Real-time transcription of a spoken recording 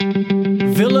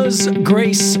Villas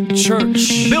Grace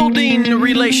Church. Building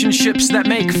relationships that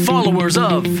make followers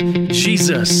of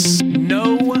Jesus.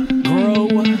 Know, grow,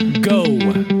 go.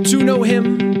 To know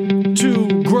Him,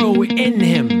 to grow in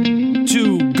Him,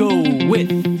 to go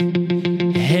with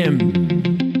Him.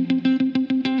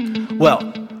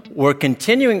 Well, we're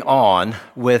continuing on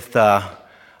with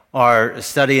our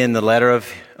study in the letter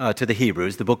to the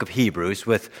Hebrews, the book of Hebrews,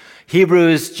 with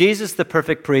Hebrews, Jesus the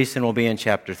perfect priest, and we'll be in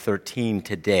chapter 13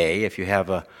 today. If you have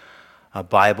a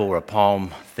Bible or a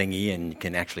palm thingy and you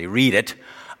can actually read it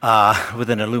with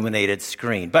an illuminated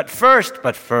screen. But first,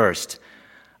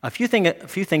 a few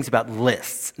things about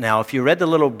lists. Now, if you read the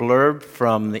little blurb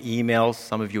from the emails,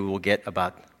 some of you will get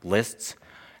about lists.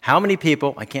 How many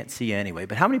people, I can't see you anyway,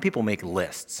 but how many people make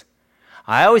lists?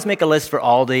 I always make a list for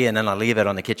Aldi, and then I leave it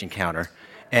on the kitchen counter,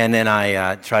 and then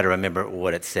I try to remember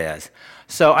what it says.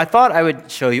 So I thought I would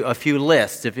show you a few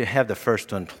lists. If you have the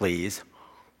first one, please.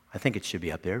 I think it should be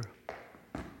up there.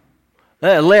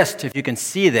 A list, if you can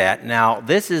see that. Now,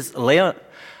 this is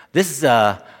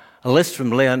a list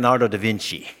from Leonardo da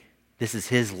Vinci. This is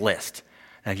his list.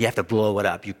 Now, you have to blow it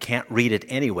up. You can't read it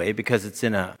anyway because it's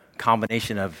in a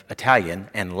combination of Italian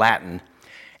and Latin,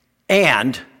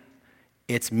 and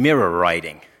it's mirror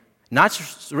writing. Not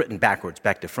just written backwards,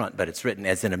 back to front, but it's written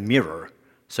as in a mirror.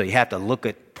 So you have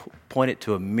to point it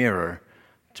to a mirror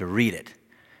to read it.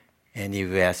 And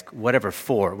you ask, whatever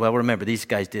for? Well, remember, these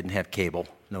guys didn't have cable,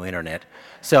 no internet.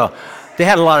 So they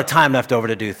had a lot of time left over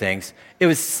to do things. It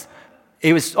was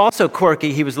also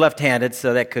quirky. He was left-handed,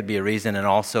 so that could be a reason. And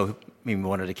also, he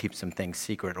wanted to keep some things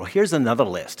secret. Well, here's another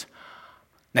list.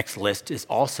 Next list is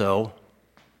also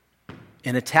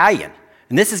in Italian.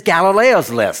 And this is Galileo's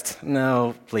list.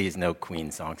 No, please, no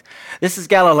Queen songs. This is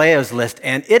Galileo's list,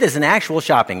 and it is an actual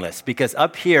shopping list because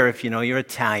up here, if you know you're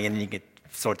Italian, you can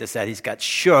sort this out. He's got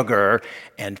sugar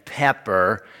and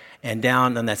pepper, and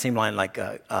down on that same line, like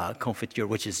confiture,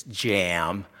 which is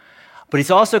jam. But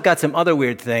he's also got some other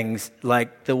weird things,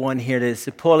 like the one here, the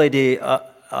Cipolle di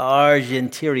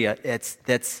Argenteria.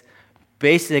 That's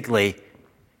basically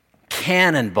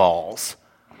cannonballs.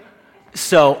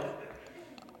 So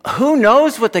who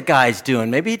knows what the guy's doing?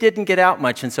 Maybe he didn't get out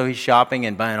much, and so he's shopping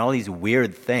and buying all these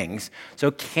weird things. So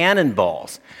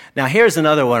cannonballs. Now, here's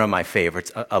another one of my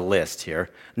favorites, a list here.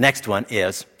 Next one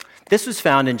is, this was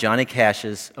found in Johnny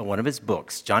Cash's, one of his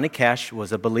books. Johnny Cash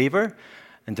was a believer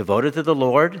and devoted to the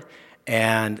Lord.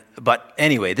 But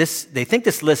anyway, they think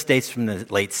this list dates from the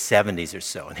late 70s or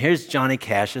so. And here's Johnny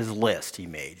Cash's list he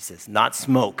made. He says, not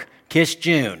smoke, kiss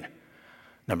June.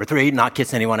 Number 3, not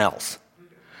kiss anyone else.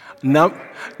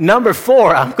 Number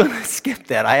 4, I'm going to skip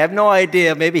that. I have no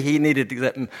idea. Maybe he needed to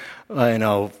get,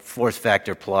 Force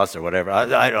Factor Plus or whatever.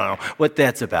 I don't know what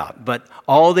that's about. But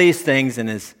all these things in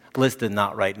his list did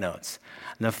not write notes.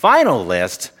 And the final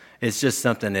list is just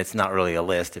something that's not really a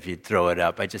list if you throw it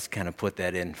up. I just kind of put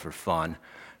that in for fun,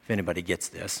 if anybody gets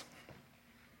this.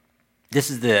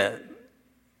 This is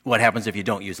what happens if you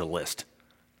don't use a list.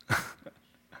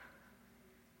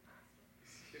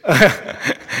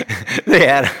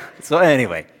 So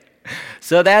anyway,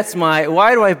 that's why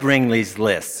do I bring these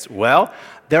lists? Well,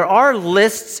 there are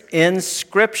lists in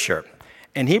Scripture.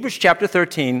 In Hebrews chapter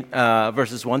 13,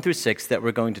 verses 1 through 6 that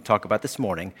we're going to talk about this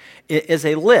morning, it is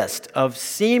a list of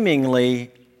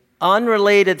seemingly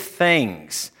unrelated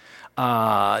things,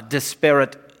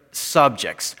 disparate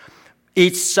subjects.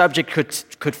 Each subject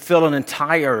could fill an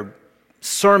entire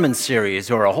sermon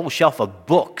series or a whole shelf of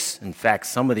books. In fact,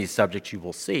 some of these subjects you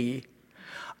will see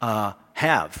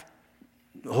have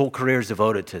whole careers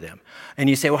devoted to them. And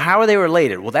you say, well, how are they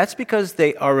related? Well, that's because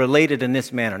they are related in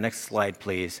this manner. Next slide,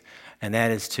 please. And that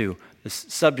is to the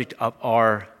subject of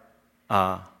our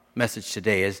message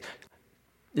today is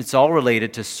it's all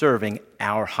related to serving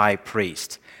our high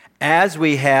priest. As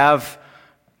we have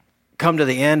come to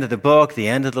the end of the book, the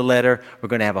end of the letter, we're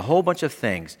going to have a whole bunch of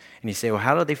things. And you say, well,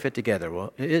 how do they fit together?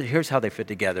 Well, here's how they fit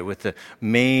together with the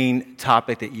main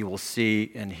topic that you will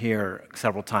see and hear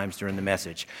several times during the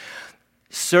message.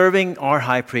 Serving our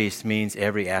high priest means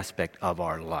every aspect of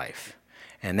our life.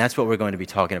 And that's what we're going to be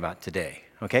talking about today,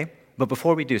 okay? But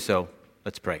before we do so,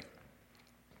 let's pray.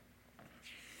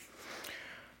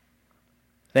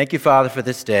 Thank you, Father, for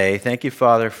this day. Thank you,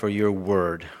 Father, for your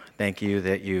word. Thank you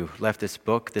that you left this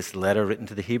book, this letter written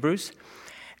to the Hebrews.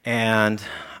 And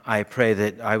I pray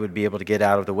that I would be able to get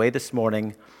out of the way this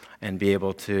morning and be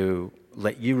able to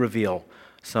let you reveal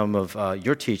some of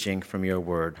your teaching from your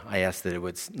word. I ask that it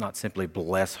would not simply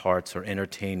bless hearts or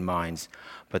entertain minds,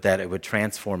 but that it would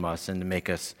transform us and to make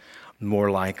us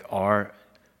more like our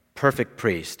perfect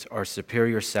priest, our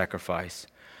superior sacrifice,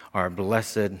 our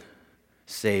blessed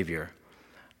Savior,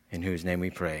 in whose name we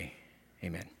pray.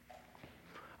 Amen.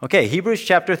 Okay, Hebrews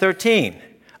chapter 13.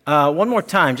 One more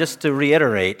time, just to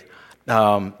reiterate,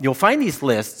 you'll find these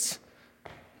lists,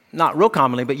 not real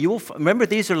commonly, but you will remember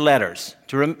these are letters.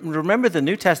 To remember the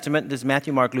New Testament, there's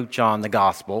Matthew, Mark, Luke, John, the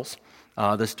Gospels,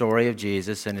 the story of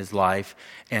Jesus and his life,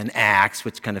 and Acts,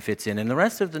 which kind of fits in. And the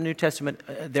rest of the New Testament,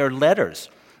 they're letters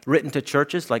written to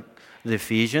churches like the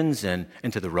Ephesians and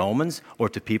to the Romans, or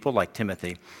to people like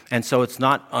Timothy. And so it's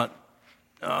not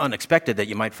unexpected that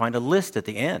you might find a list at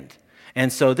the end.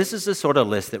 And so this is the sort of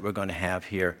list that we're going to have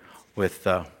here with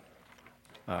the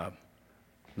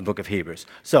book of Hebrews.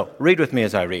 So read with me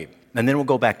as I read, and then we'll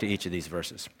go back to each of these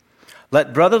verses.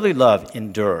 Let brotherly love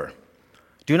endure.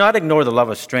 Do not ignore the love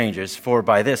of strangers, for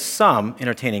by this some,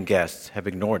 entertaining guests, have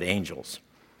ignored angels.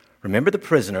 Remember the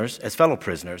prisoners as fellow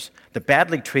prisoners, the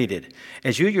badly treated,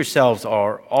 as you yourselves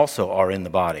also are in the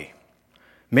body.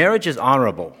 Marriage is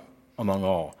honorable among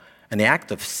all, and the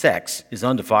act of sex is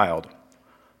undefiled.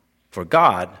 For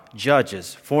God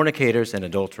judges fornicators and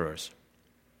adulterers.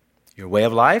 Your way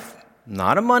of life?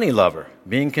 Not a money lover,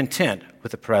 being content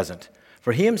with the present.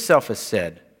 For he himself has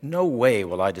said, no way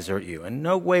will I desert you, and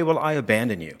no way will I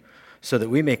abandon you, so that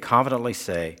we may confidently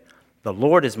say, the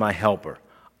Lord is my helper.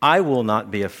 I will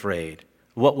not be afraid.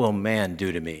 What will man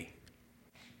do to me?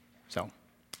 So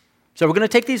we're going to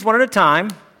take these one at a time.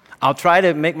 I'll try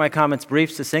to make my comments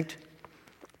brief, succinct,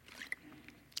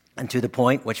 and to the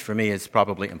point, which for me is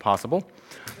probably impossible.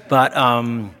 But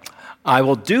I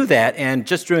will do that, and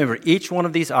just remember, each one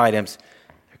of these items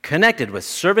connected with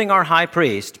serving our high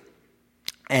priest,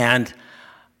 and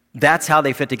that's how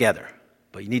they fit together.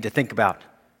 But you need to think about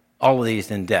all of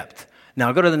these in depth.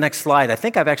 Now, go to the next slide. I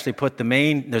think I've actually put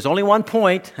there's only one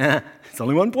point. It's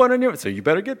only one point on you, so you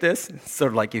better get this. It's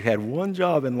sort of like you had one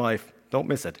job in life. Don't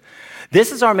miss it.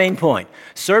 This is our main point.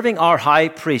 Serving our high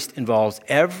priest involves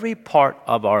every part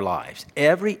of our lives,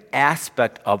 every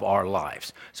aspect of our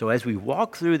lives. So as we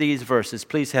walk through these verses,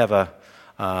 please have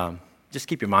just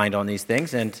keep your mind on these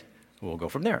things, and we'll go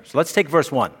from there. So let's take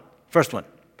verse 1. First one.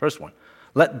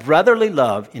 Let brotherly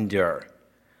love endure.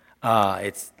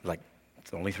 It's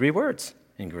only 3 words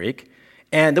in Greek.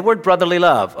 And the word brotherly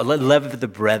love of the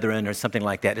brethren or something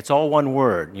like that, it's all one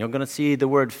word. You're going to see the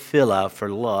word phila for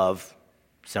love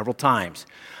several times.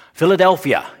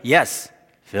 Philadelphia, yes,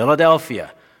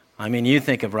 Philadelphia. I mean, you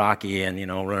think of Rocky and,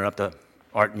 running up the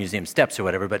art museum steps or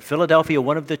whatever, but Philadelphia,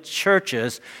 one of the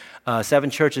churches, 7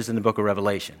 churches in the book of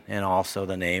Revelation, and also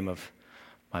the name of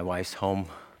my wife's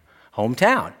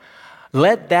hometown.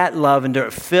 Let that love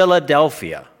endure.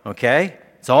 Philadelphia, okay?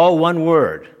 It's all one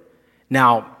word.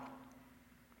 Now,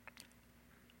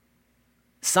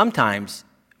 sometimes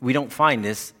we don't find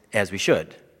this as we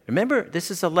should. Remember, this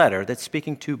is a letter that's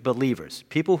speaking to believers,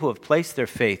 people who have placed their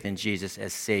faith in Jesus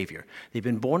as Savior. They've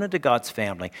been born into God's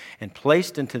family and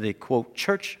placed into the, quote,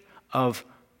 church of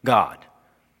God.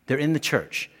 They're in the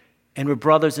church, and we're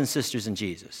brothers and sisters in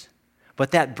Jesus.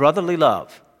 But that brotherly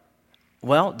love,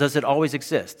 well, does it always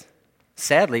exist?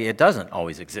 Sadly, it doesn't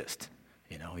always exist.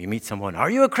 You meet someone, are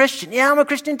you a Christian? Yeah, I'm a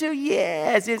Christian too.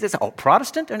 Yes. Oh,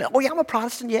 Protestant? Oh, yeah, I'm a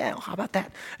Protestant. Yeah, how about that?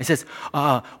 He says,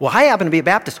 well, I happen to be a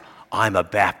Baptist. I'm a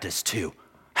Baptist too.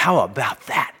 How about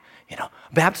that?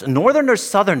 Baptist, Northern or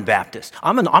Southern Baptist?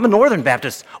 I'm a Northern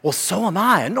Baptist. Well, so am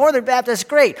I. A Northern Baptist,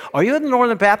 great. Are you the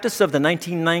Northern Baptist of the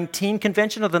 1919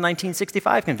 convention or the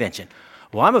 1965 convention?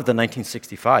 Well, I'm of the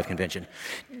 1965 convention.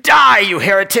 Die, you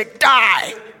heretic,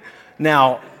 die!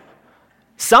 Now,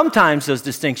 sometimes those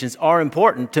distinctions are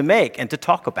important to make and to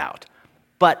talk about.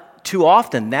 But too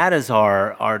often, that is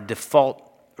our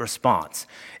default response,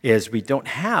 is we don't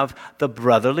have the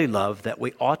brotherly love that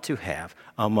we ought to have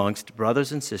amongst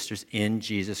brothers and sisters in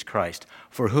Jesus Christ,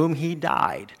 for whom he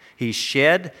died. He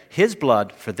shed his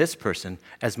blood for this person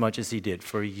as much as he did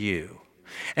for you.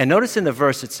 And notice in the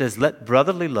verse it says, let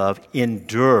brotherly love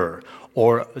endure,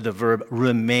 or the verb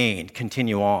remain,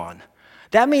 continue on.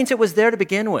 That means it was there to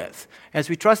begin with. As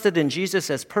we trusted in Jesus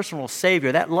as personal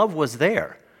Savior, that love was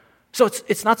there. So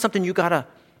it's not something you got to,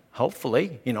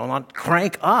 hopefully, not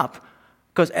crank up.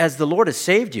 Because as the Lord has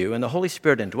saved you and the Holy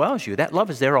Spirit indwells you, that love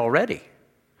is there already.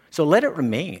 So let it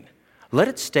remain. Let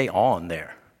it stay on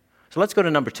there. So let's go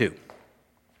to number 2.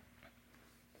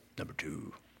 Number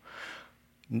 2.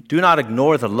 Do not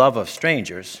ignore the love of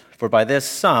strangers, for by this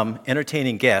some,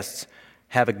 entertaining guests,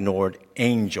 have ignored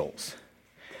angels.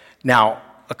 Now,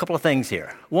 a couple of things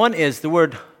here. One is the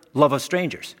word love of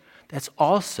strangers. That's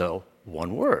also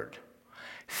one word.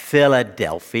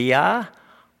 Philadelphia.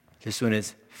 This one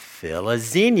is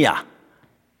Philazenia.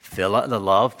 The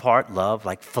love part, love,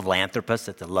 like philanthropist,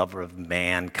 that's the lover of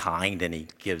mankind, and he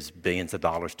gives billions of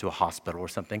dollars to a hospital or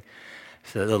something.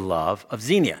 So the love of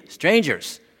Xenia,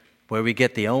 strangers. where we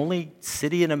get the only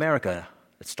city in America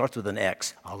that starts with an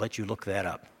X. I'll let you look that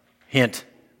up. Hint,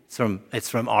 it's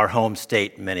from our home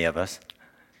state, many of us.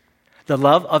 The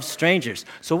love of strangers.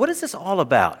 So what is this all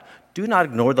about? Do not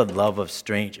ignore the love of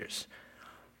strangers.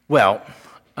 Well,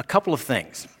 a couple of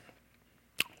things.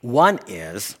 One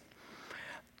is,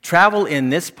 travel in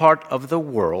this part of the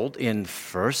world in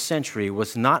first century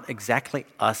was not exactly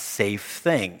a safe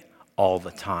thing all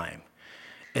the time.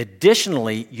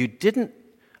 Additionally, you didn't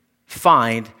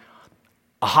find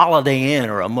a Holiday Inn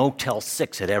or a Motel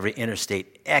 6 at every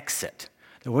interstate exit.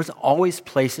 There was always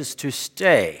places to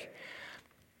stay.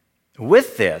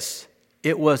 With this,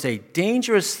 it was a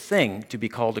dangerous thing to be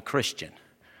called a Christian,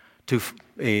 to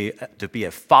be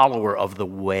a follower of the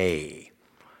way,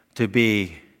 to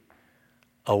be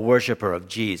a worshiper of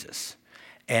Jesus.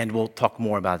 And we'll talk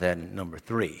more about that in number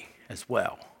 3 as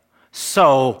well.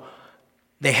 So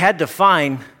they had to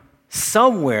find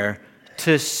somewhere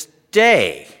to stay.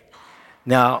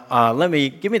 Now,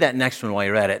 give me that next one while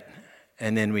you're at it,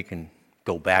 and then we can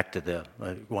go back to the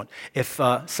one. If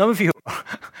some of you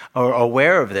are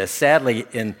aware of this, sadly,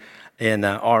 in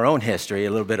our own history,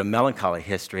 a little bit of melancholy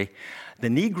history, the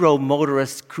Negro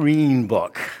Motorist Green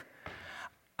Book.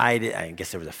 I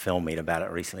guess there was a film made about it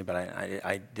recently, but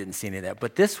I didn't see any of that.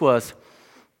 But this was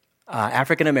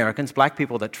African Americans, black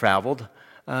people that traveled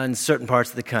in certain parts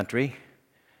of the country,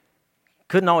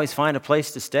 couldn't always find a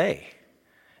place to stay.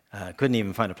 Couldn't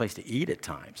even find a place to eat at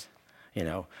times.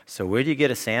 So where do you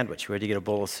get a sandwich? Where do you get a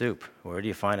bowl of soup? Where do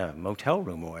you find a motel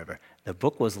room or wherever? The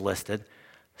book was listed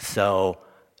so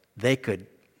they could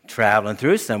travel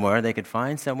through somewhere, they could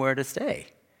find somewhere to stay.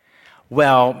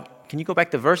 Well, can you go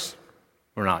back to verse?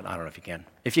 Or not? I don't know if you can.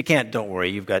 If you can't, don't worry.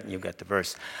 You've got the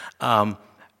verse.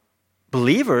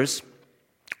 Believers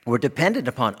were dependent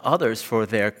upon others for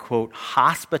their, quote,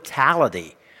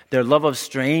 hospitality, their love of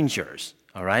strangers,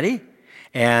 all righty?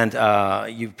 And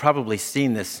you've probably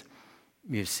seen this.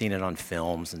 You've seen it on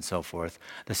films and so forth.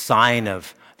 The sign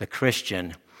of the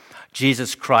Christian,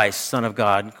 Jesus Christ, Son of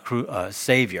God,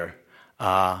 Savior,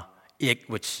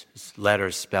 which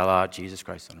letters spell out Jesus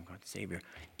Christ, Son of God, Savior,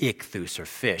 ichthus, or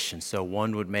fish. And so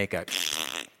one would make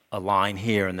a line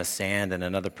here in the sand, and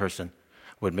another person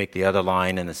would make the other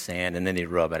line in the sand, and then they'd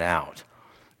rub it out.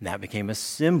 And that became a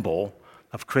symbol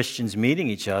of Christians meeting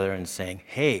each other and saying,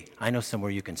 hey, I know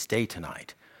somewhere you can stay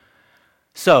tonight.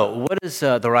 So what is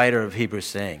the writer of Hebrews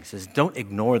saying? He says, don't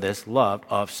ignore this love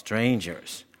of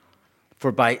strangers.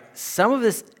 For by some of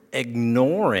this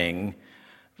ignoring,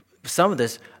 some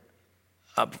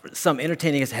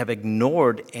entertaining us have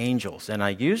ignored angels. And I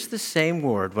used the same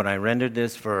word when I rendered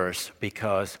this verse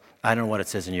because I don't know what it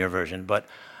says in your version, but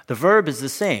the verb is the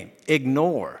same,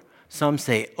 ignore. Some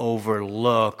say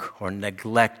overlook or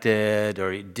neglected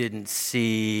or didn't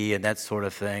see and that sort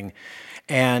of thing.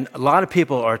 And a lot of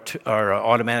people are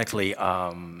automatically,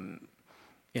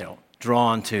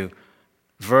 drawn to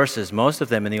verses, most of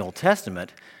them in the Old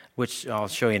Testament, which I'll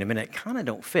show you in a minute, kind of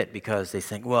don't fit because they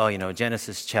think,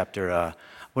 Genesis chapter,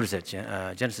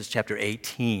 Genesis chapter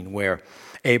 18, where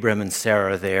Abraham and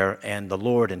Sarah are there, and the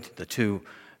Lord and the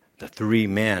 3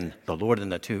 men, the Lord and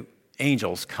the 2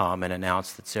 angels come and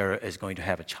announce that Sarah is going to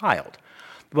have a child.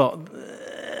 Well,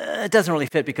 it doesn't really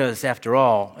fit because, after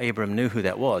all, Abram knew who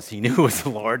that was. He knew it was the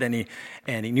Lord, and he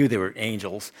knew they were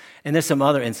angels. And there's some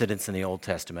other incidents in the Old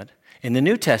Testament. In the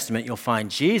New Testament, you'll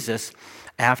find Jesus,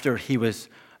 after he was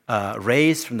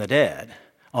raised from the dead,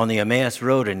 on the Emmaus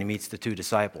Road, and he meets the 2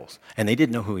 disciples. And they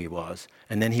didn't know who he was.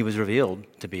 And then he was revealed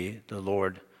to be the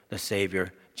Lord, the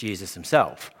Savior, Jesus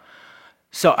himself.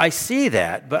 So I see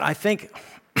that, but I think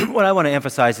what I want to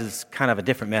emphasize is kind of a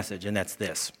different message, and that's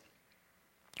this.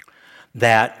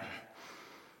 That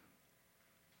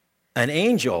an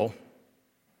angel,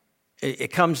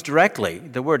 it comes directly,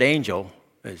 the word angel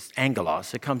is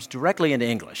angelos, it comes directly into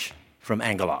English from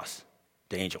angelos,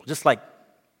 the angel, just like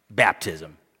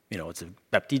baptism.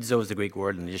 Baptizo is the Greek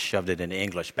word, and they just shoved it into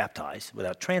English, baptize,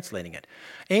 without translating it.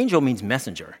 Angel means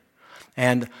messenger.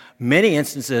 And many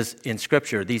instances in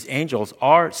Scripture, these angels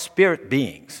are spirit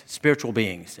beings, spiritual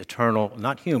beings, eternal,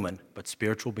 not human, but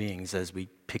spiritual beings as we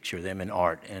picture them in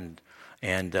art and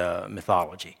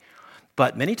mythology.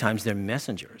 But many times they're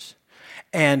messengers.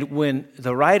 And when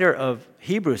the writer of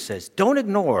Hebrews says, don't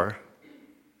ignore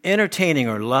entertaining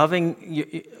or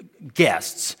loving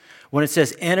guests, when it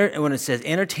says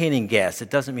entertaining guests, it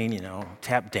doesn't mean,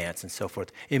 tap dance and so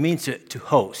forth. It means to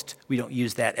host. We don't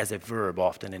use that as a verb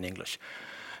often in English.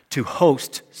 To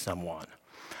host someone.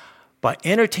 By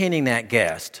entertaining that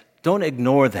guest, don't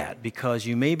ignore that because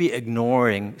you may be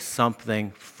ignoring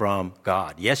something from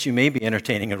God. Yes, you may be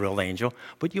entertaining a real angel,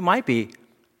 but you might be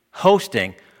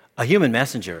hosting a human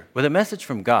messenger with a message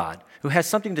from God who has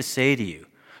something to say to you.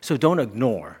 So don't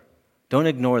ignore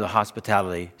the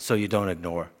hospitality so you don't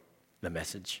ignore the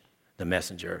message, the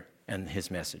messenger and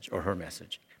his message or her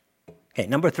message. Okay,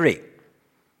 number 3.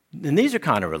 And these are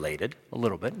kind of related a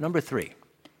little bit. Number 3.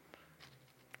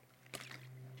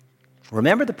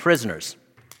 Remember the prisoners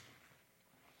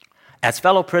as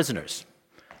fellow prisoners,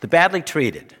 the badly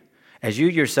treated, as you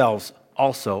yourselves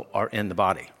also are in the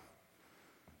body.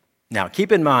 Now,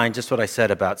 keep in mind just what I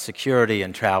said about security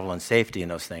and travel and safety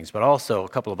and those things, but also a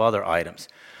couple of other items.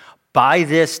 By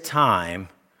this time,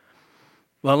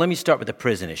 well, let me start with the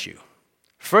prison issue.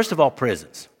 First of all,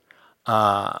 prisons.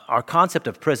 Our concept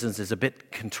of prisons is a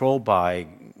bit controlled by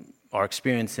our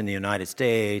experience in the United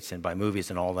States and by movies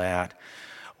and all that.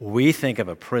 We think of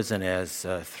a prison as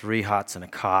 3 hots and a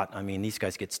cot. I mean, these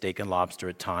guys get steak and lobster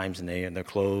at times, and their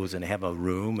clothes, and they have a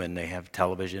room, and they have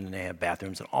television, and they have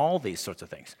bathrooms, and all these sorts of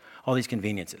things, all these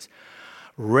conveniences.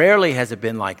 Rarely has it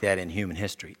been like that in human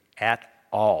history at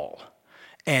all.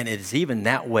 And it is even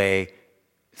that way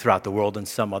throughout the world in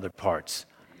some other parts,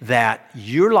 that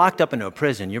you're locked up into a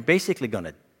prison, you're basically going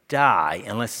to die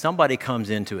unless somebody comes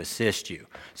in to assist you.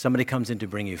 Somebody comes in to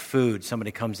bring you food. Somebody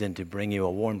comes in to bring you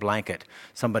a warm blanket.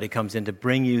 Somebody comes in to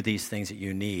bring you these things that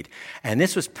you need. And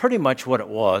this was pretty much what it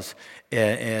was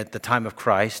at the time of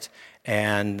Christ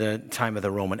and the time of the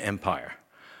Roman Empire.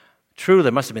 True,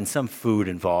 there must have been some food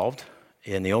involved.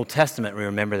 In the Old Testament, we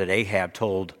remember that Ahab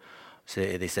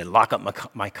they said, lock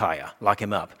up Micaiah, lock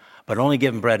him up, but only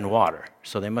give him bread and water.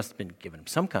 So they must have been giving him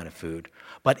some kind of food.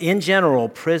 But in general,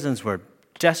 prisons were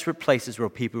desperate places where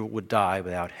people would die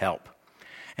without help.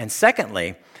 And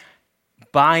secondly,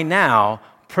 by now,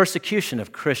 persecution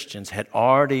of Christians had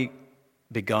already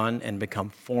begun and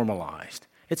become formalized.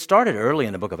 It started early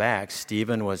in the book of Acts.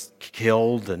 Stephen was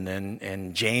killed,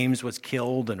 and James was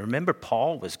killed. And remember,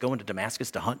 Paul was going to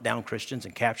Damascus to hunt down Christians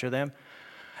and capture them.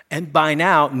 And by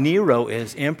now, Nero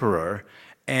is emperor,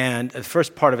 and the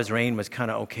first part of his reign was kind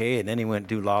of okay, and then he went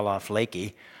do la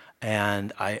flaky.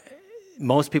 And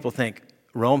most people think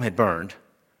Rome had burned,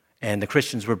 and the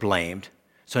Christians were blamed.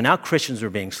 So now Christians were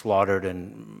being slaughtered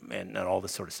and all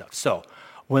this sort of stuff. So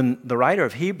when the writer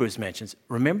of Hebrews mentions,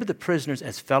 remember the prisoners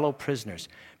as fellow prisoners,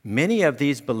 many of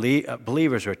these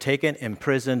believers were taken,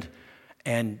 imprisoned,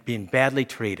 and being badly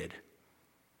treated.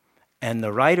 And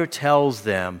the writer tells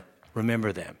them,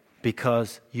 remember them,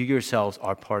 because you yourselves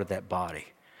are part of that body.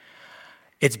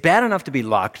 It's bad enough to be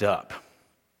locked up,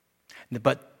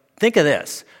 but think of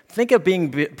this. Think of being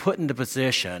put in the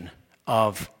position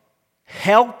of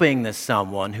helping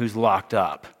someone who's locked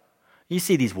up. You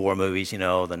see these war movies,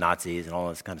 the Nazis and all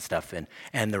this kind of stuff,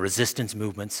 and the resistance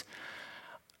movements.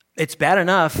 It's bad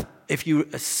enough if you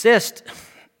assist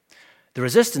the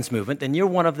resistance movement, then you're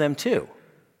one of them too,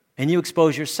 and you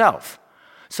expose yourself.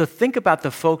 So think about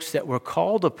the folks that were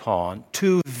called upon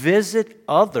to visit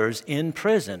others in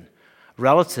prison,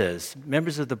 relatives,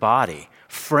 members of the body,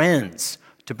 friends,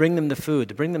 to bring them the food,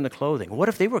 to bring them the clothing. What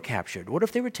if they were captured? What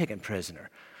if they were taken prisoner?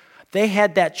 They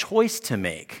had that choice to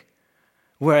make.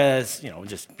 Whereas,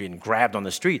 just being grabbed on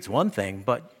the street's one thing,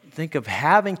 but think of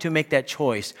having to make that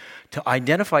choice to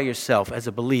identify yourself as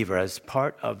a believer, as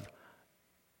part of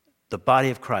the body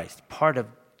of Christ, part of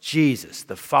Jesus,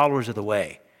 the followers of the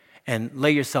way, and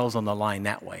lay yourselves on the line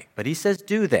that way. But he says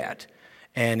do that,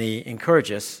 and he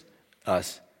encourages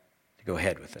us to go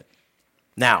ahead with it.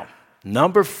 Now,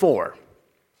 number 4.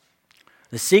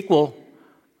 The sequel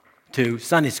to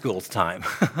Sunday school's time.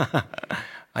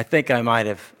 I think I might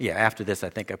have, after this, I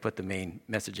think I put the main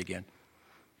message again.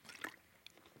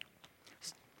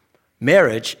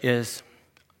 Marriage is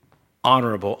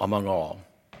honorable among all,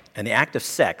 and the act of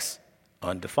sex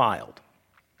undefiled.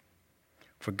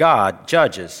 For God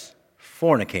judges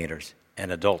fornicators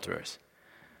and adulterers.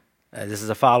 This is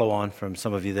a follow-on from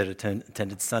some of you that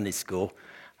attended Sunday school.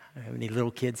 Have any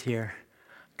little kids here?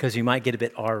 Because you might get a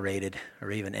bit R-rated or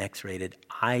even X-rated.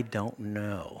 I don't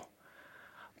know.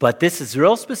 But this is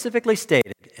real specifically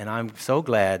stated, and I'm so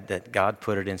glad that God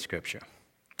put it in Scripture.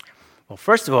 Well,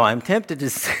 first of all, I'm tempted to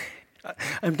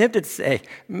say,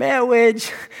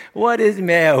 marriage, what is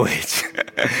marriage?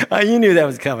 You knew that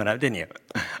was coming up, didn't you?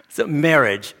 So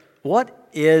marriage, what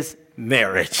is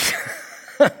marriage?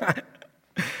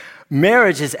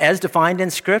 Marriage is as defined in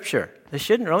Scripture. There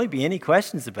shouldn't really be any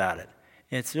questions about it.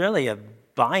 It's really a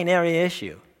binary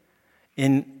issue.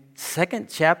 In 2nd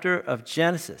chapter of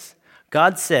Genesis,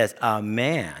 God says a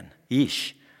man,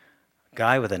 Ish, a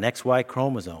guy with an XY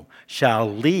chromosome, shall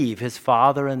leave his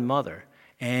father and mother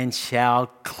and shall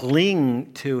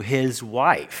cling to his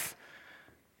wife,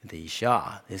 the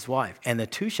Isha, his wife, and the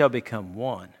two shall become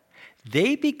one.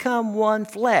 They become one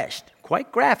flesh, quite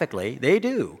graphically, they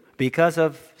do, because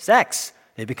of sex.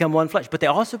 They become one flesh, but they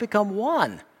also become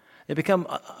one. They become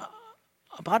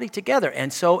a body together.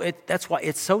 And so that's why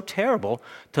it's so terrible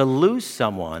to lose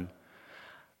someone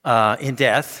in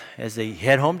death as they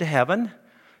head home to heaven,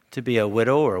 to be a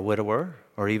widow or a widower,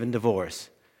 or even divorce.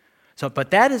 So,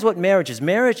 but that is what marriage is.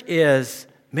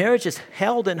 Marriage is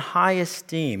held in high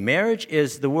esteem. Marriage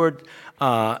is the word,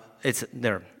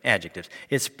 they're adjectives.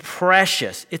 It's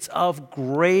precious. It's of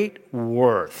great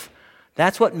worth.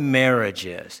 That's what marriage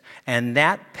is. And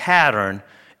that pattern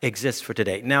exists for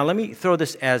today. Now, let me throw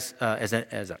this as an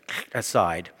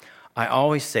aside. I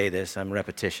always say this, I'm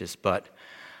repetitious, but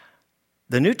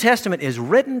the New Testament is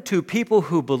written to people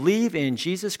who believe in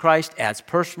Jesus Christ as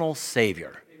personal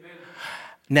Savior. Amen.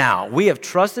 Now, we have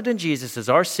trusted in Jesus as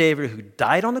our Savior who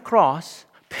died on the cross,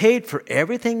 paid for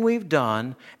everything we've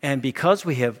done, and because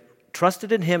we have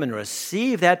trusted in Him and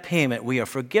received that payment, we are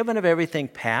forgiven of everything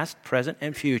past, present,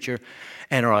 and future,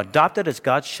 and are adopted as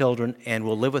God's children and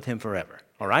will live with Him forever.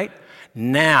 All right?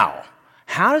 Now,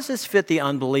 how does this fit the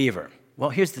unbeliever? Well,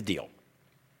 here's the deal.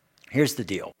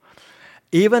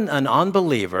 Even an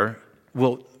unbeliever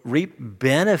will reap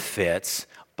benefits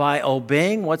by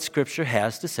obeying what Scripture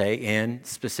has to say in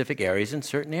specific areas, in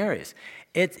certain areas.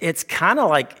 It's kind of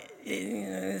like,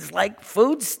 it's like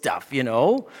food stuff, you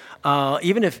know.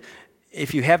 Even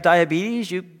if you have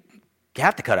diabetes, you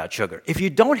have to cut out sugar. If you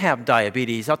don't have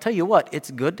diabetes, I'll tell you what,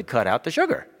 it's good to cut out the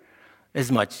sugar.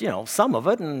 As much, some of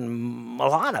it and a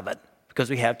lot of it, because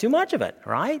we have too much of it,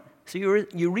 right? So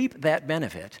you reap that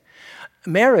benefit.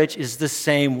 Marriage is the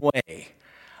same way.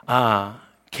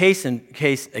 Case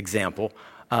example,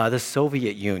 the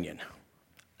Soviet Union.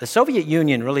 The Soviet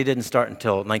Union really didn't start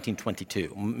until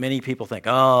 1922. Many people think,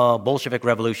 Bolshevik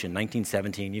Revolution,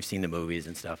 1917, you've seen the movies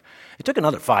and stuff. It took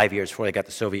another 5 years before they got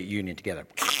the Soviet Union together.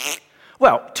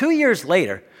 Well, 2 years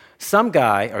later, some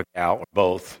guy or gal or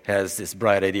both has this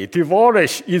bright idea.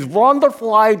 Tivorish is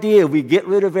wonderful idea. We get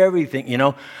rid of everything. You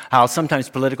know how sometimes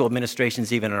political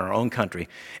administrations, even in our own country,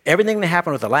 everything that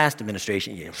happened with the last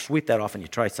administration, you sweep that off and you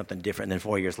try something different. And then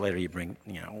 4 years later, you bring,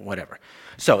 whatever.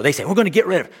 So they say, we're going to get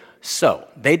rid of. So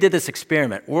they did this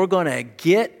experiment. We're going to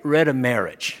get rid of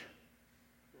marriage.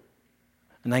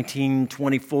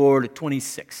 1924 to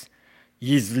 26.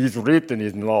 Is written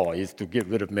in law is to get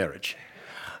rid of marriage.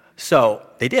 So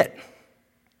they did.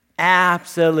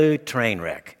 Absolute train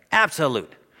wreck.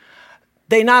 Absolute.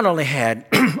 They not only had,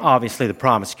 obviously, the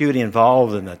promiscuity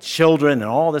involved and the children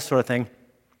and all this sort of thing.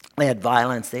 They had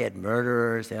violence. They had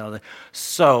murderers.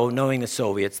 So knowing the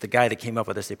Soviets, the guy that came up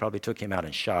with this, they probably took him out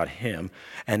and shot him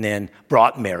and then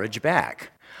brought marriage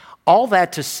back. All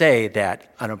that to say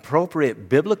that an appropriate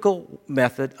biblical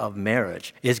method of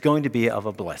marriage is going to be of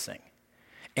a blessing.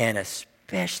 And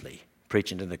especially,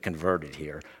 preaching to the converted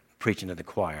here, preaching to the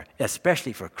choir,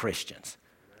 especially for Christians.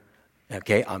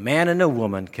 Okay, a man and a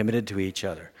woman committed to each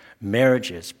other. Marriage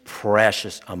is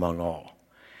precious among all.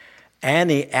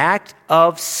 And the act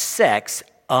of sex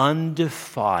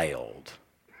undefiled.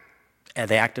 And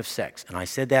the act of sex, and I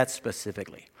said that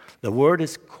specifically. The word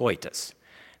is coitus.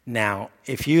 Now,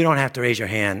 if you don't have to raise your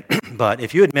hand, but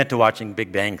if you admit to watching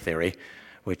Big Bang Theory,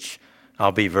 which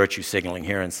I'll be virtue signaling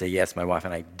here and say, yes, my wife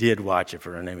and I did watch it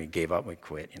and then we gave up, we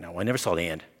quit. I never saw the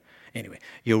end. Anyway,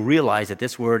 you'll realize that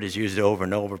this word is used over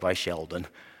and over by Sheldon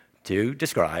to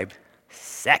describe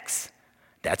sex.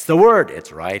 That's the word. It's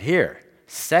right here.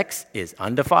 Sex is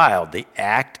undefiled, the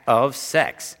act of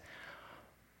sex.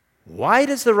 Why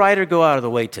does the writer go out of the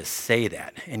way to say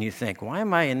that? And you think, why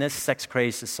am I in this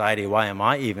sex-crazed society? Why am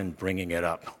I even bringing it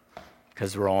up?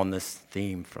 Because we're on this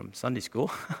theme from Sunday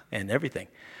school and everything.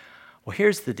 Well,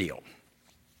 here's the deal.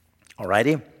 All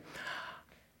righty?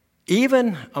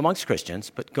 Even amongst Christians,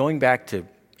 but going back to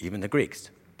even the Greeks,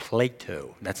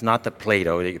 Plato, that's not the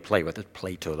Plato that you play with, it's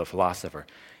Plato, the philosopher,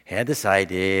 had this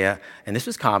idea, and this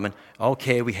was common,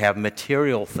 okay, we have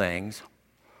material things,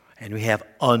 and we have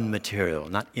unmaterial,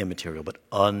 not immaterial, but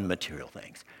unmaterial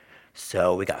things.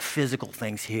 So we got physical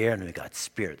things here, and we got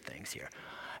spirit things here.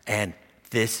 And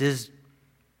this is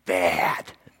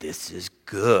bad. This is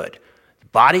good.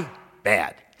 Body,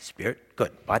 bad. Spirit,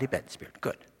 good. Body, bad. Spirit,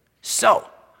 good. So,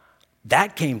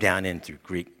 that came down in through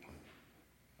Greek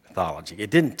mythology. It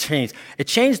didn't change. It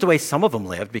changed the way some of them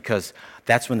lived because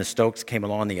that's when the Stoics came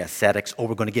along, the ascetics. Oh,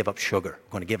 we're going to give up sugar.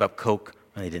 We're going to give up Coke.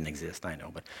 Well, they didn't exist, I know,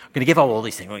 but we're going to give up all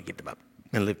these things. We're going to give them up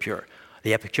and live pure.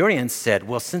 The Epicureans said,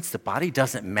 well, since the body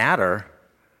doesn't matter,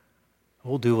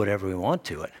 we'll do whatever we want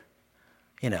to it.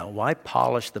 Why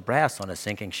polish the brass on a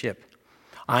sinking ship?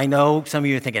 I know some of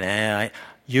you are thinking,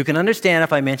 you can understand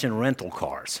if I mention rental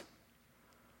cars.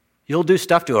 You'll do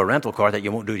stuff to a rental car that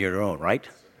you won't do to your own, right?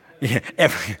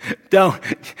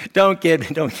 don't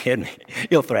kid me.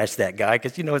 You'll thrash that guy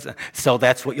because so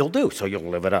that's what you'll do. So you'll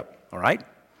live it up, all right?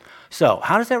 So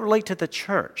how does that relate to the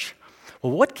church?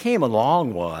 Well, what came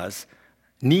along was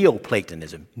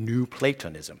Neoplatonism, New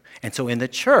Platonism. And so in the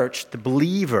church, the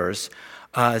believers,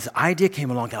 the idea came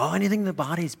along that, anything in the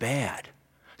body is bad.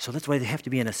 So that's why they have to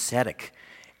be an ascetic.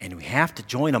 And we have to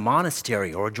join a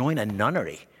monastery or join a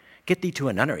nunnery. Get thee to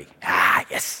a nunnery.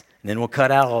 Yes. And then we'll cut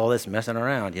out all this messing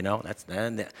around,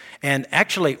 And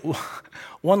actually,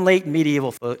 one late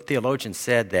medieval theologian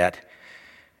said that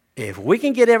if we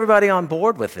can get everybody on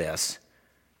board with this,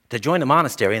 to join the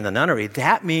monastery and the nunnery,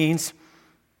 that means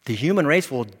the human race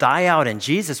will die out and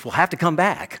Jesus will have to come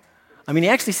back. I mean, he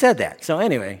actually said that. So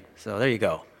anyway, there you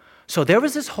go. So there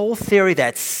was this whole theory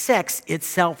that sex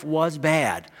itself was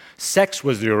bad. Sex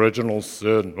was the original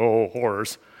sin. Oh,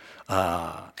 horrors.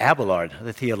 Abelard,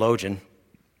 the theologian,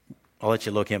 I'll let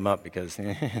you look him up because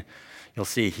you'll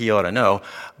see he ought to know.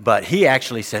 But he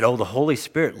actually said, the Holy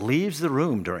Spirit leaves the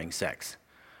room during sex.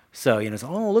 So,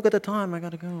 look at the time, I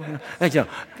got to go.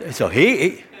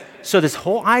 So this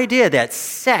whole idea that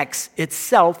sex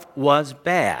itself was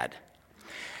bad.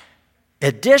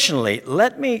 Additionally,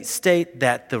 let me state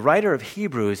that the writer of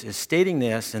Hebrews is stating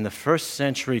this in the first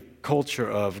century culture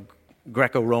of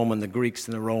Greco-Roman, the Greeks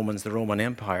and the Romans, the Roman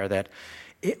Empire, that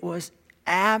it was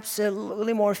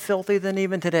absolutely more filthy than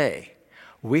even today.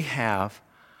 We have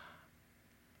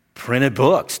printed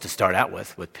books to start out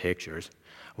with pictures.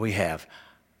 We have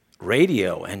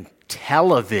radio and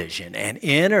television and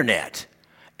internet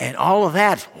and all of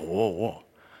that.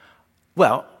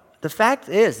 Well, the fact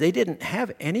is they didn't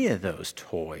have any of those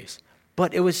toys,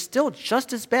 but it was still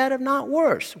just as bad, if not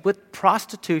worse, with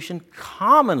prostitution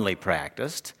commonly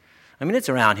practiced. I mean, it's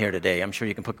around here today. I'm sure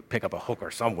you can pick up a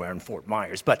hooker somewhere in Fort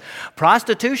Myers. But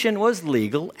prostitution was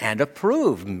legal and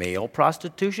approved, male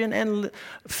prostitution and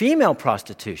female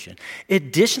prostitution.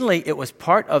 Additionally, it was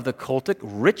part of the cultic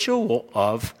ritual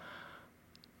of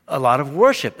a lot of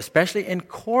worship, especially in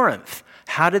Corinth.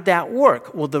 How did that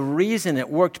work? Well, the reason it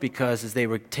worked because they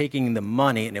were taking the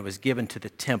money and it was given to the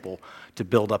temple to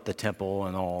build up the temple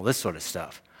and all this sort of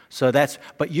stuff.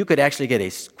 But you could actually get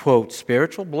a, quote,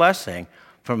 spiritual blessing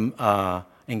from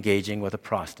engaging with a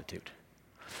prostitute.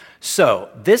 So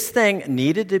this thing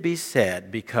needed to be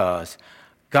said because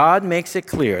God makes it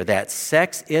clear that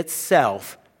sex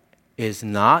itself is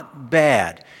not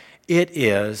bad. It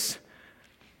is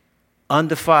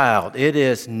undefiled. It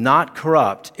is not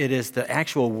corrupt. It is, the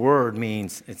actual word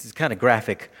means, it's kind of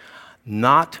graphic,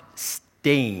 not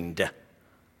stained,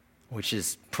 which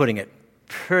is putting it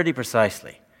pretty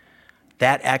precisely.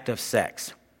 That act of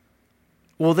sex.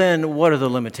 Well, then what are the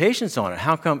limitations on it?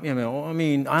 How come,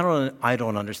 I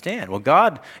don't understand. Well,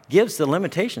 God gives the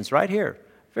limitations right here,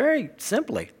 very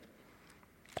simply.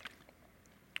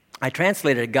 I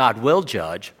translated God will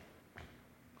judge.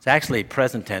 It's actually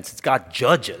present tense. It's God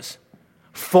judges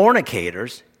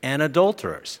fornicators and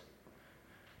adulterers.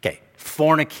 Okay,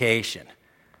 fornication.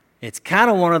 It's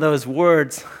kind of one of those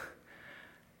words,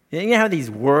 you have these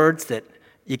words that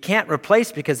you can't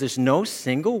replace because there's no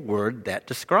single word that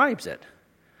describes it.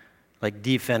 Like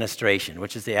defenestration,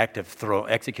 which is the act of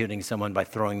executing someone by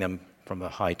throwing them from a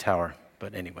high tower.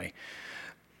 But anyway,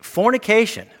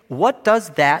 fornication, what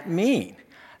does that mean?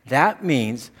 That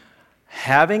means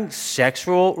having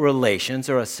sexual relations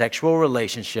or a sexual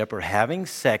relationship or having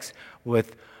sex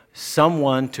with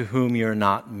someone to whom you're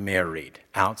not married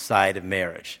outside of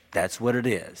marriage. That's what it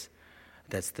is.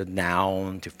 That's the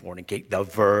noun to fornicate, the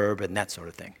verb, and that sort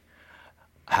of thing.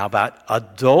 How about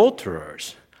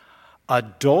adulterers?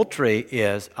 Adultery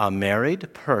is a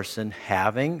married person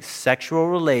having sexual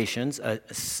relations,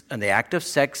 the act of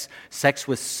sex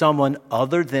with someone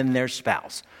other than their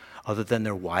spouse, other than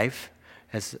their wife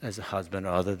as a husband,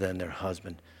 or other than their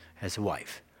husband as a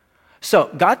wife.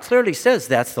 So God clearly says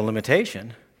that's the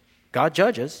limitation. God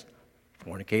judges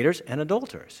fornicators and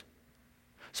adulterers.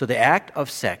 So the act of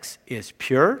sex is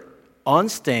pure,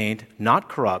 unstained, not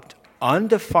corrupt,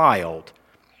 undefiled,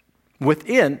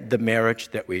 within the marriage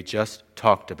that we just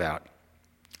talked about.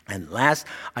 And last,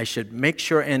 I should make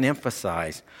sure and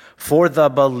emphasize, for the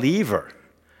believer,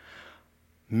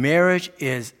 marriage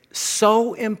is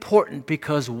so important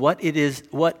because what is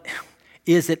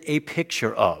it a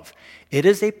picture of? It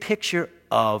is a picture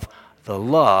of the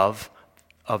love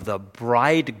of the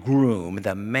bridegroom,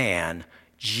 the man,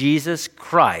 Jesus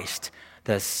Christ,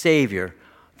 the Savior,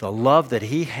 the love that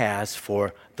he has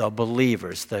for the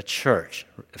believers, the church.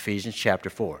 Ephesians chapter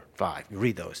 4, 5. You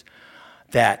read those.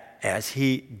 That as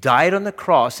he died on the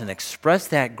cross and expressed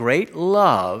that great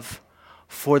love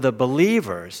for the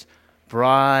believers,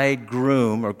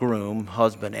 bridegroom or groom,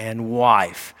 husband and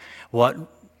wife. What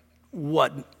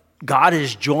God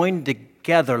has joined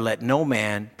together, let no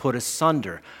man put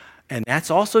asunder. And that's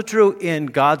also true in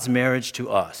God's marriage to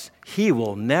us. He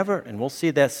will never, and we'll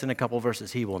see this in a couple of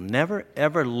verses, He will never,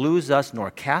 ever lose us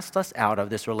nor cast us out of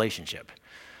this relationship.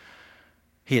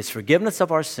 He has forgiven us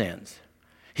of our sins.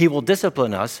 He will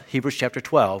discipline us, Hebrews chapter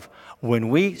 12, when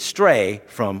we stray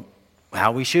from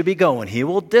how we should be going. He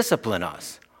will discipline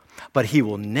us. But He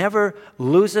will never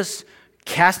lose us,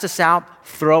 cast us out,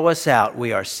 throw us out.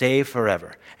 We are saved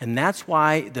forever. And that's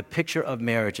why the picture of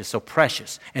marriage is so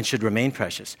precious and should remain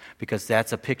precious, because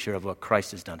that's a picture of what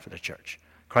Christ has done for the church.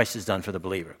 Christ has done for the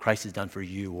believer. Christ has done for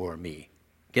you or me.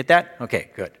 Get that? Okay,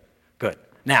 good.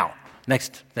 Now,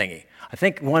 next thingy. I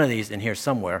think one of these in here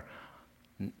somewhere.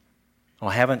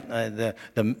 I haven't,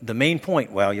 the main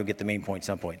point, well, you'll get the main point at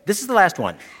some point. This is the last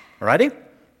one. All righty?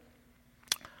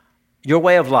 Your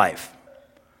way of life.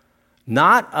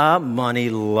 Not a money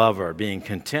lover, being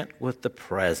content with the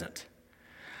present.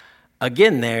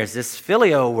 Again, there's this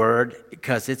phileo word,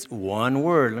 because it's one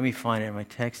word. Let me find it in my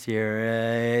text here.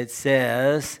 It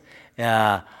says,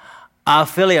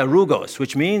 aphiliarugos,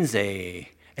 which means a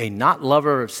not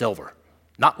lover of silver.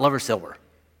 Not lover silver.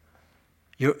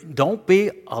 Don't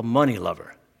be a money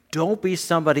lover. Don't be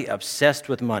somebody obsessed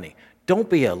with money. Don't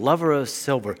be a lover of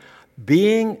silver.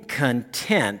 Being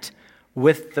content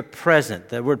with the present.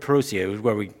 The word parousia is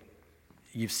where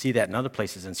you see that in other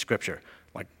places in Scripture,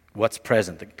 like what's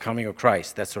present, the coming of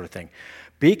Christ, that sort of thing.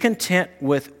 Be content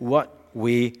with what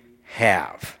we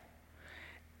have.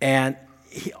 And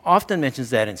he often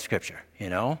mentions that in Scripture,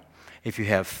 If you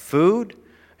have food,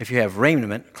 if you have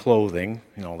raiment, clothing,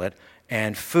 all that,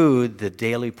 and food, the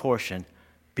daily portion,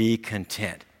 be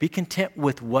content. Be content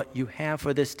with what you have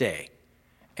for this day.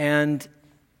 And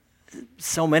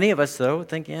so many of us, though,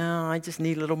 think, I just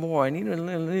need a little more. I need a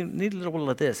little bit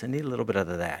of this. I need a little bit of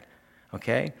that.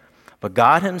 Okay? But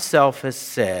God Himself has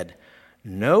said,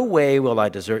 no way will I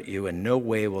desert you, and no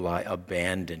way will I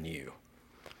abandon you.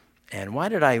 And why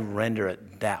did I render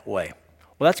it that way?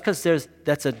 Well, that's because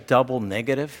that's a double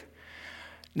negative.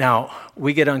 Now,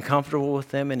 we get uncomfortable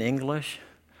with them in English.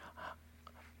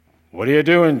 What are you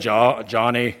doing,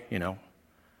 Johnny?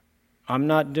 I'm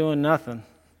not doing nothing.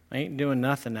 I ain't doing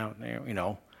nothing out there,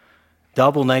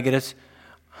 Double negatives.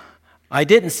 I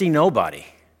didn't see nobody.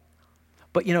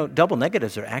 But, double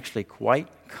negatives are actually quite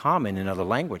common in other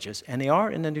languages, and they are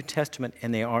in the New Testament,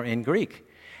 and they are in Greek.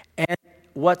 And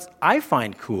what I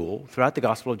find cool throughout the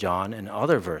Gospel of John and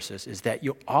other verses is that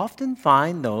you often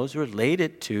find those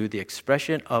related to the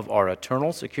expression of our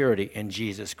eternal security in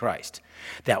Jesus Christ.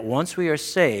 That once we are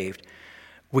saved,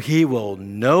 He will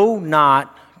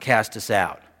not cast us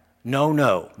out.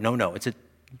 No. It's a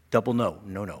double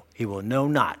no. He will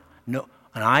not. No.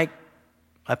 And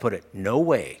I put it, no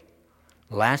way.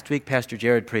 Last week, Pastor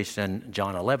Jared preached in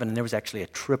John 11, and there was actually a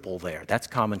triple there. That's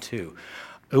common too.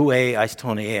 Ue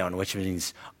eistonion, which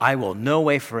means I will no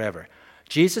way forever.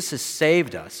 Jesus has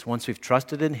saved us once we've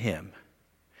trusted in Him,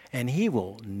 and He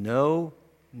will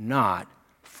not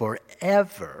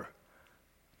forever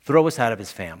throw us out of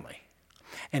His family.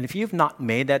 And if you've not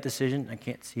made that decision, I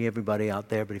can't see everybody out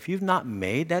there, but if you've not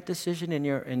made that decision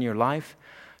in your life,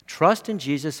 trust in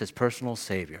Jesus as personal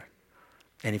Savior.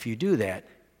 And if you do that,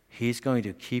 He's going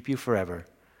to keep you forever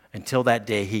until that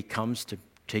day He comes to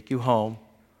take you home,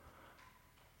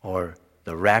 or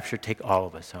the rapture take all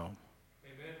of us home.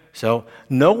 Amen. So,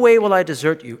 no way will I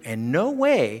desert you, and no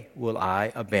way will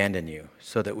I abandon you,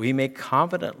 so that we may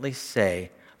confidently say,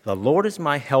 the Lord is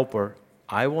my helper,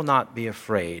 I will not be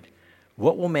afraid.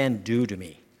 What will man do to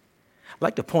me? I'd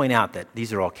like to point out that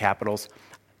these are all capitals.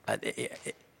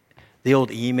 The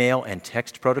old email and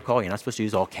text protocol, you're not supposed to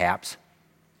use all caps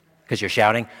because you're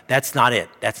shouting. That's not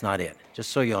it. Just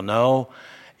so you'll know,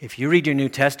 if you read your New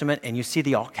Testament and you see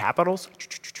the all capitals,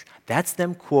 that's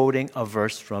them quoting a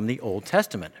verse from the Old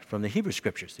Testament, from the Hebrew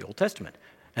Scriptures, the Old Testament.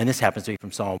 And this happens to be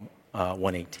from Psalm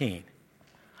 118.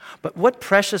 But what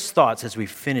precious thoughts as we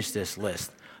finish this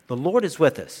list. The Lord is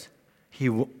with us.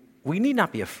 We need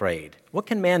not be afraid. What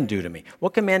can man do to me?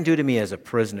 What can man do to me as a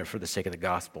prisoner for the sake of the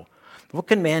gospel? What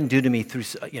can man do to me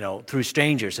through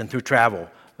strangers and through travel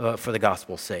for the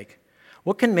gospel's sake?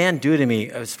 What can man do to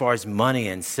me as far as money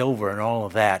and silver and all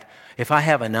of that if I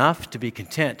have enough to be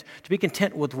content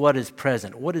with what is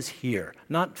present, what is here,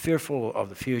 not fearful of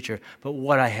the future, but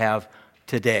what I have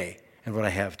today and what I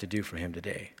have to do for Him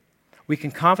today? We can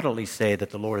confidently say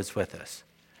that the Lord is with us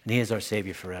and He is our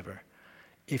Savior forever.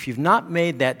 If you've not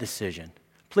made that decision,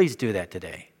 please do that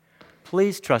today.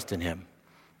 Please trust in Him.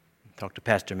 Talk to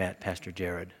Pastor Matt, Pastor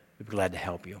Jared. We'd be glad to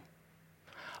help you.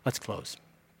 Let's close.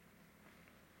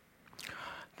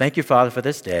 Thank you, Father, for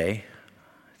this day.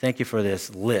 Thank you for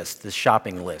this list, this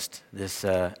shopping list, this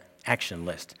action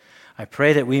list. I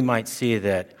pray that we might see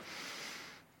that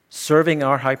serving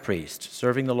our high priest,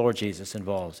 serving the Lord Jesus,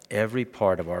 involves every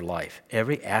part of our life,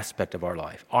 every aspect of our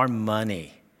life, our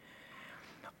money,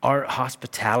 our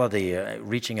hospitality,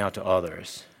 reaching out to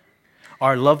others,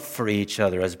 our love for each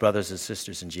other as brothers and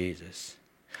sisters in Jesus,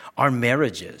 our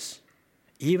marriages,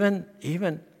 even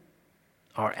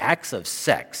our acts of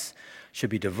sex should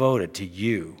be devoted to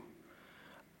you.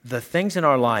 The things in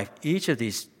our life, each of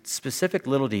these specific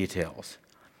little details,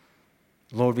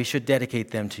 Lord, we should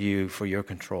dedicate them to you for your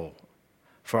control,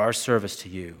 for our service to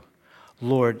you.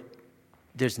 Lord,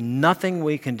 there's nothing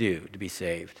we can do to be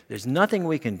saved. There's nothing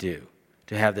we can do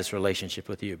to have this relationship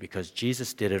with you because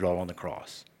Jesus did it all on the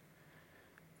cross.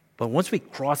 But once we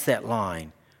cross that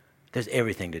line, there's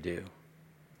everything to do.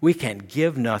 We can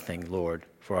give nothing, Lord,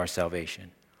 for our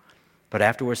salvation. But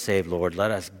after we're saved, Lord,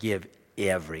 let us give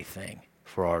everything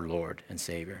for our Lord and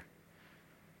Savior.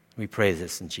 We pray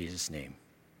this in Jesus' name.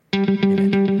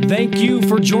 Amen. Thank you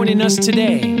for joining us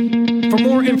today. For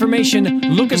more information,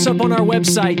 look us up on our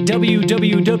website,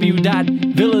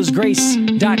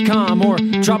 www.villasgrace.com, or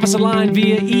drop us a line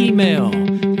via email,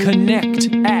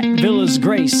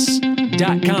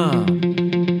 connect@villasgrace.com.